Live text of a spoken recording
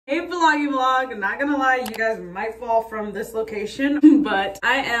vloggy vlog. Not gonna lie, you guys might fall from this location, but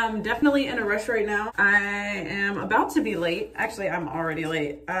I am definitely in a rush right now. I am about to be late. Actually, I'm already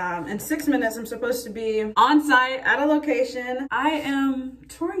late. In 6 minutes, I'm supposed to be on site at a location. I am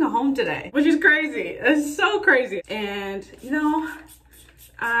touring a home today, which is crazy. It's so crazy. And you know,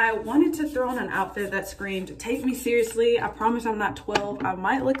 I wanted to throw on an outfit that screamed, take me seriously. I promise I'm not 12. I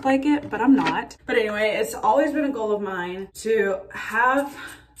might look like it, but I'm not. But anyway, it's always been a goal of mine to have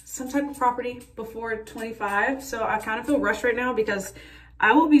some type of property before 25. So I kind of feel rushed right now because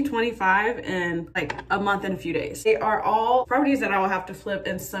I will be 25 in like a month and a few days. They are all properties that I will have to flip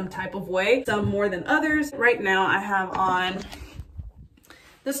in some type of way, some more than others. Right now I have on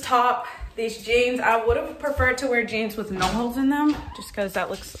this top, these jeans. I would have preferred to wear jeans with no holes in them just because that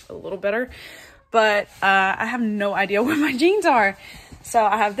looks a little better. But I have no idea where my jeans are. So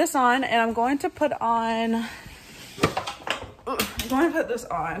I have this on and I'm going to put on, this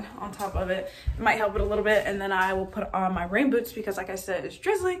on top of it. It might help it a little bit. And then I will put on my rain boots because like I said, it's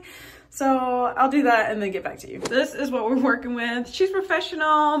drizzling. So I'll do that and then get back to you. This is what we're working with. She's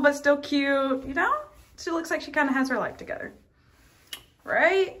professional, but still cute. You know, she looks like she kind of has her life together.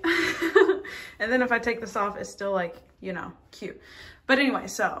 Right? And then if I take this off, it's still like, you know, cute. But anyway,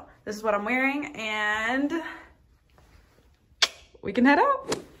 so this is what I'm wearing and we can head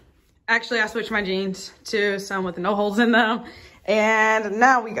out. Actually, I switched my jeans to some with no holes in them and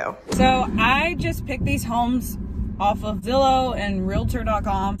now we go. So I just picked these homes off of Zillow and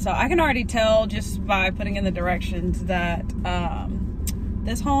realtor.com. So I can already tell just by putting in the directions that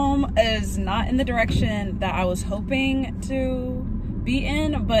this home is not in the direction that I was hoping to be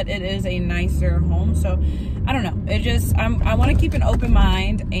in, but it is a nicer home. So I don't know, it just I want to keep an open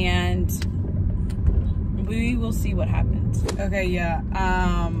mind and we will see what happens. Okay, yeah,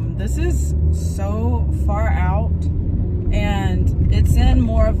 this is so far out and it's in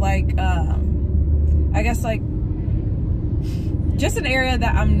more of like I guess like just an area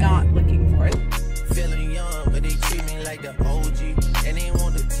that I'm not looking for. Feeling young, but they treat me like the OG and they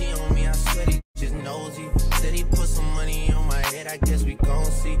want the T on me. I swear they just nosy. Said he put some money on my head, I guess we gon'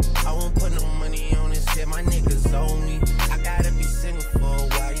 see. I won't put no money on this shit, my niggas owe me. I gotta be single for a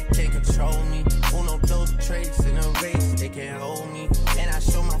while, you can't control me. Uno those traits in a race, they can't hold me. And I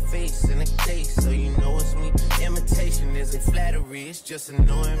show my face in the case, so you know it's me. Imitation isn't flattery, it's just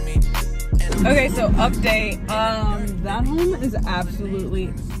annoying me. Okay, so update, that home is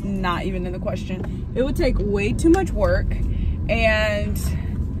absolutely not even in the question. It would take way too much work and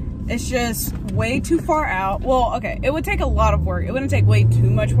it's just way too far out. Well, okay, it would take a lot of work. It wouldn't take way too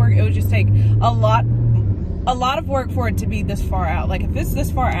much work. It would just take a lot of work for it to be this far out. Like if it's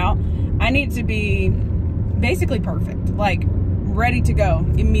this far out, I need to be basically perfect, like ready to go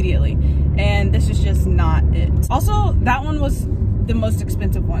immediately. And this is just not it. Also, that one was the most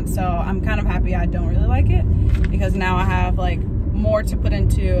expensive one. So I'm kind of happy I don't really like it because now I have like more to put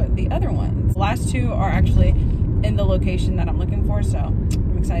into the other ones. The last two are actually in the location that I'm looking for. So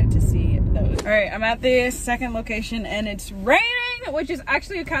I'm excited to see those. All right, I'm at the second location and it's raining, which is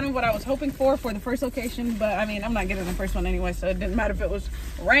actually kind of what I was hoping for the first location. But I mean, I'm not getting the first one anyway, so it didn't matter if it was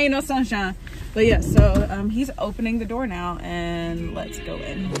rain or sunshine. But yeah, so he's opening the door now and let's go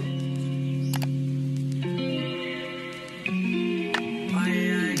in.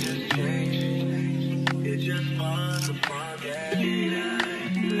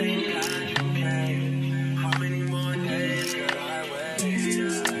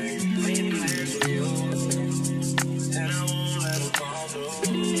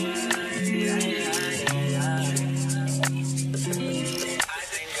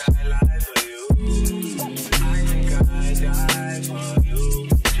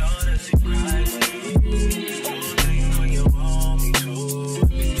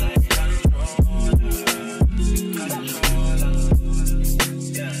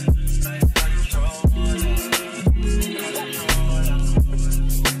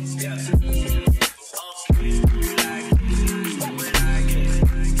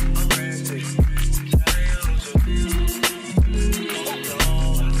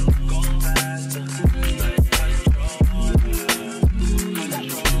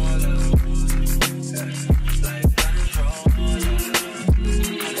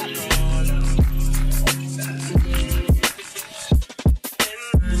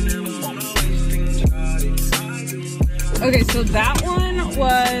 Okay, so that one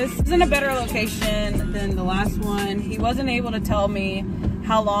was in a better location than the last one. He wasn't able to tell me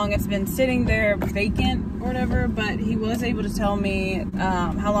how long it's been sitting there vacant or whatever, but he was able to tell me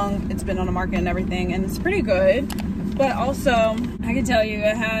how long it's been on the market and everything, and it's pretty good. But also, I can tell you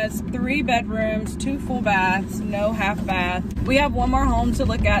it has 3 bedrooms, 2 full baths, no half bath. We have one more home to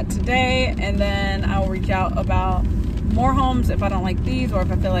look at today, and then I'll reach out about more homes if I don't like these or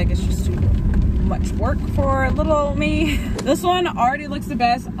if I feel like it's just too much work for little old me. This one already looks the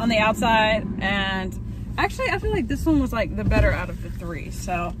best on the outside, and actually I feel like this one was like the better out of the 3.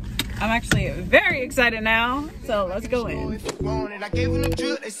 So I'm actually very excited now. So let's go in. I gave them the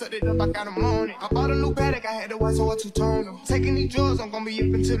drill, they sucked it up, I got them on it. I bought a new paddock, I had to watch so I two-tone them. Taking these drugs, I'm gonna be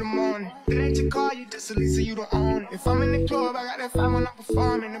up until the morning. It ain't your car, you just a lease, so you don't own it. If I'm in the club, I got that 5 when I'm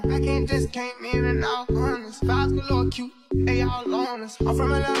performing. The back end just came in and out honest. Vibes galore, cute, they all on us. I'm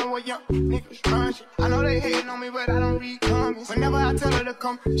from Atlanta where young niggas run shit. I know they hating on me, but I don't read comments. Whenever I tell her to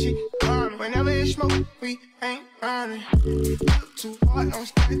come, she coming. Whenever it's smoke, we ain't running. Look too hard, don't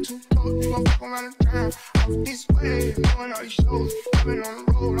stand too close. You gon' fuck around and drown. Off this way, doing all these shows. Living on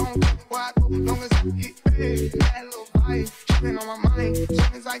the road, I don't care where I go, long as I get paid. That little vibe, tripping on my mind. As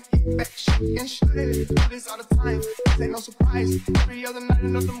soon as I get back, shit and shit. Do this all the time, this ain't no surprise. Every other night,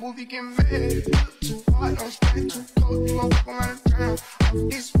 another movie get made. Look too hard, don't stand too close. You gon' fuck around and drown. Off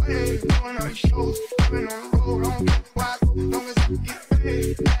this way, doing all these shows. Living on the road, I don't care where I go, long as I get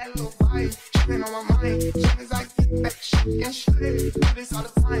paid. That little vibe, tripping on my mind. As soon as I get back, shit and shit. Do this all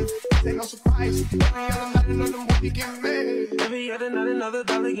the time, this ain't no surprise. Every other night, another movie get made. Every other night another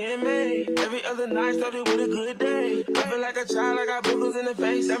dollar get made. Every other night started with a good day. I feel like a child, I got boogers in the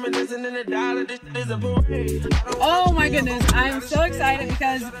face. I'm dancing in the dollar, this is a parade. Oh my goodness, I'm so excited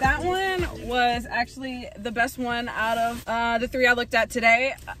because that one was actually the best one out of the 3 I looked at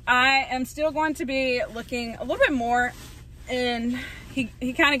today. I am still going to be looking a little bit more, and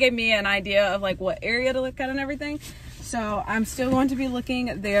he kind of gave me an idea of like what area to look at and everything. So I'm still going to be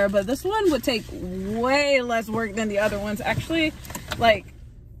looking there, but this one would take way less work than the other ones. Actually, like,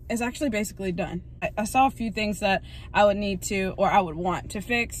 it's actually basically done. I saw a few things that I would need to, or I would want to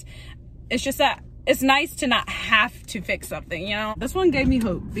fix. It's just that it's nice to not have to fix something, you know? This one gave me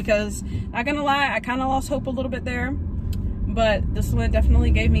hope because, not gonna lie, I kind of lost hope a little bit there. But this one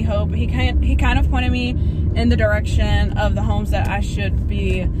definitely gave me hope. He kind of pointed me in the direction of the homes that I should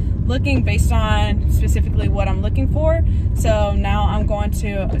be looking based on specifically what I'm looking for. So now I'm going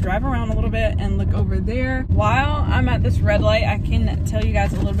to drive around a little bit and look over there. While I'm at this red light, I can tell you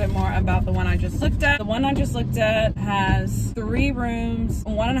guys a little bit more about the one I just looked at. The one I just looked at has 3 rooms,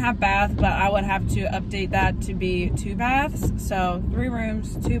 1.5 bath, but I would have to update that to be 2 baths. So 3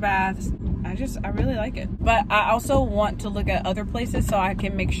 rooms, 2 baths. I really like it. But I also want to look at other places so I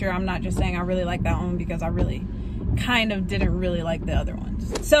can make sure I'm not just saying I really like that one because I really kind of didn't really like the other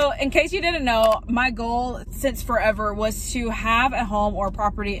ones. So in case you didn't know, my goal since forever was to have a home or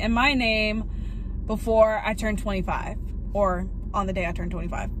property in my name before I turned 25, or on the day I turned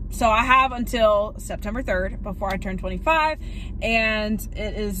 25. So I have until September 3rd before I turn 25, and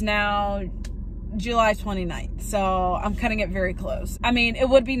it is now July 29th, so I'm cutting it very close. I mean, it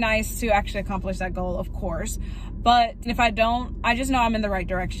would be nice to actually accomplish that goal, of course, but if I don't, I just know I'm in the right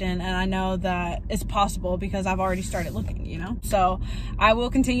direction, and I know that it's possible because I've already started looking, you know? So I will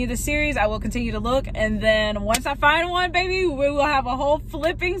continue the series, I will continue to look, and then once I find one, baby, we will have a whole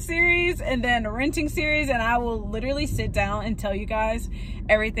flipping series and then a renting series, and I will literally sit down and tell you guys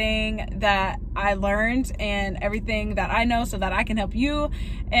everything that I learned and everything that I know so that I can help you.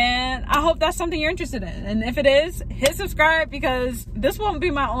 And I hope that's something you're interested in. And if it is, hit subscribe because this won't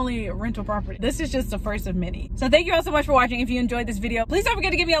be my only rental property. This is just the first of many. So thank you all so much for watching. If you enjoyed this video, please don't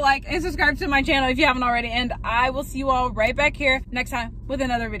forget to give me a like and subscribe to my channel if you haven't already. And I will see you all right back here next time with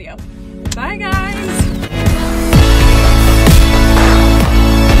another video. Bye guys.